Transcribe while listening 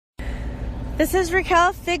This is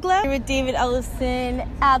Raquel Figlo with David Ellefson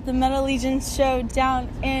at the Metal Legion show down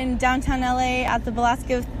in downtown LA at the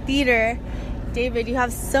Velasco Theater. David, you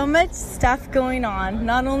have so much stuff going on,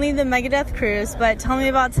 not only the Megadeth cruise, but tell me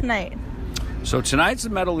about tonight. So tonight's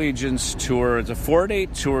the Metal Legion's tour. It's a 4-day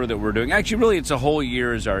tour that we're doing. Actually, really, it's a whole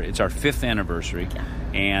year. It's our 5th anniversary. Yeah.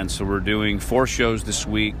 And so we're doing 4 shows this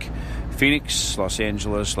week. Phoenix, Los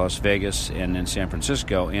Angeles, Las Vegas, and then San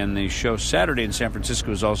Francisco. And the show Saturday in San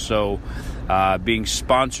Francisco is also being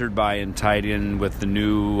sponsored by and tied in with the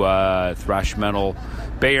new thrash metal,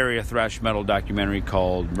 Bay Area thrash metal documentary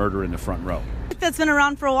called Murder in the Front Row. That's been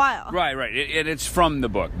around for a while. Right. It's from the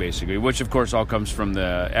book, basically, which, of course, all comes from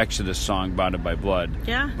the Exodus song, Bonded by Blood.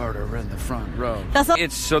 Yeah. Murder in the Front Row.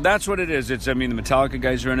 So that's what it is. The Metallica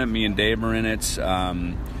guys are in it. Me and Dave are in it.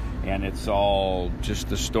 And it's all just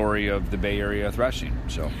the story of the Bay Area thrashing.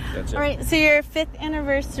 So that's it. All right. So your 5th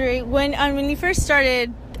anniversary. When you first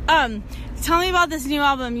started, tell me about this new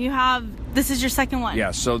album. This is your second one.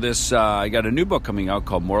 Yeah. So I got a new book coming out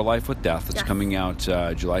called More Life with Death. It's coming out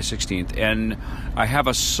July 16th, and I have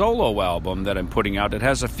a solo album that I'm putting out. It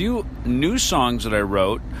has a few new songs that I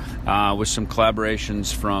wrote with some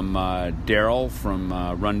collaborations from Daryl from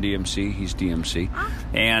Run DMC. He's DMC,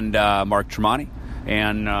 and Mark Tremonti.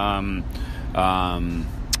 And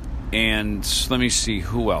let me see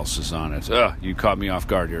who else is on it. You caught me off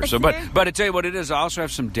guard here. So, but I tell you what it is. I also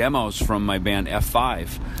have some demos from my band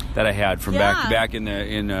F5 that I had from back in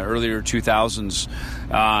the earlier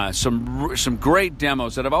 2000s. Some great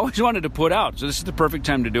demos that I've always wanted to put out. So this is the perfect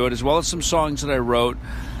time to do it, as well as some songs that I wrote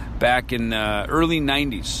back in the early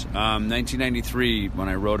 90s, 1993, when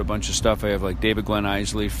I wrote a bunch of stuff. I have like David Glenn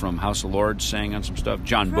Isley from House of Lords sang on some stuff.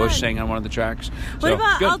 John Bush sang on one of the tracks. What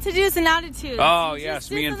about Attitutes and Attitudes? Oh,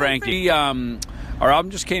 yes, me and Frankie. Our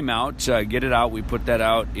album just came out. Get It Out. We put that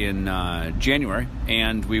out in January,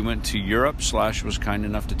 and we went to Europe. Slash was kind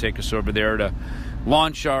enough to take us over there to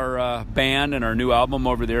launch our band and our new album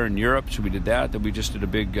over there in Europe. So we did that. Then we just did a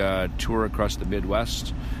big tour across the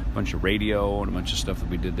Midwest. A bunch of radio and a bunch of stuff that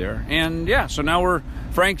we did there. And so now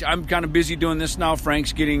I'm kind of busy doing this now.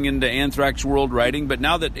 Frank's getting into Anthrax World writing, but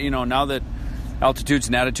now that Altitudes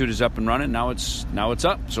and Attitude is up and running, now it's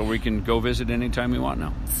up, so we can go visit anytime we want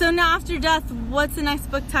now. So now after death, what's the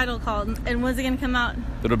next book title called, and when's it going to come out?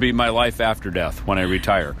 It'll be My Life After Death when I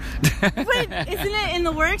retire. Wait, isn't it in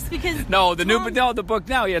the works? Because the book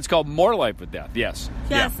now, it's called More Life with Death. Yes.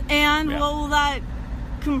 And what will that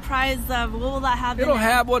comprised of? What will that have? It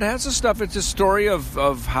has the stuff. It's a story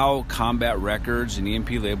of how Combat Records and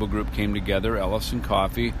EMP Label Group came together. Ellefson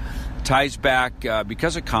Coffee ties back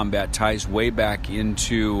because of Combat, ties way back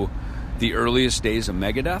into the earliest days of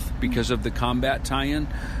Megadeth because of the Combat tie-in,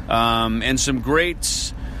 and some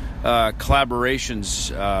great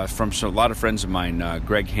collaborations from a lot of friends of mine.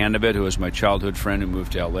 Greg Handebit, who was my childhood friend who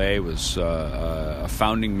moved to LA, was a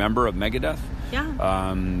founding member of Megadeth.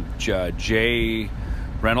 Jay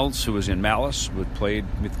Reynolds, who was in Malice, played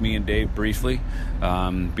with me and Dave briefly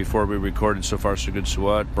before we recorded So Far So Good So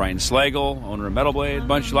What. Brian Slagle, owner of Metal Blade,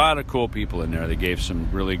 a lot of cool people in there. They gave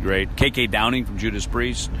some really great. KK Downing from Judas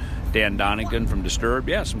Priest, Dan Donegan from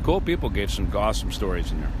Disturbed. Some cool people gave some awesome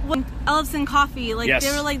stories in there. Ellefson Coffee, they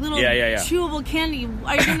were like little chewable candy.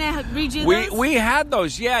 Are you gonna redo those? We had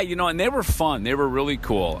those, and they were fun. They were really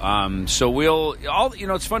cool. So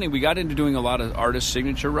it's funny. We got into doing a lot of artist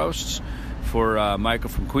signature roasts for Michael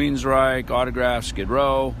from Queensryche, Autograph, Skid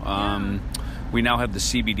Row. We now have the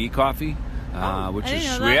CBD coffee, which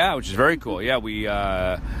is very cool.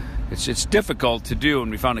 It's difficult to do,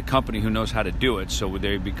 and we found a company who knows how to do it, so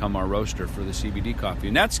they become our roaster for the CBD coffee,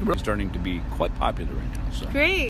 and that's starting to be quite popular right now. So. Great.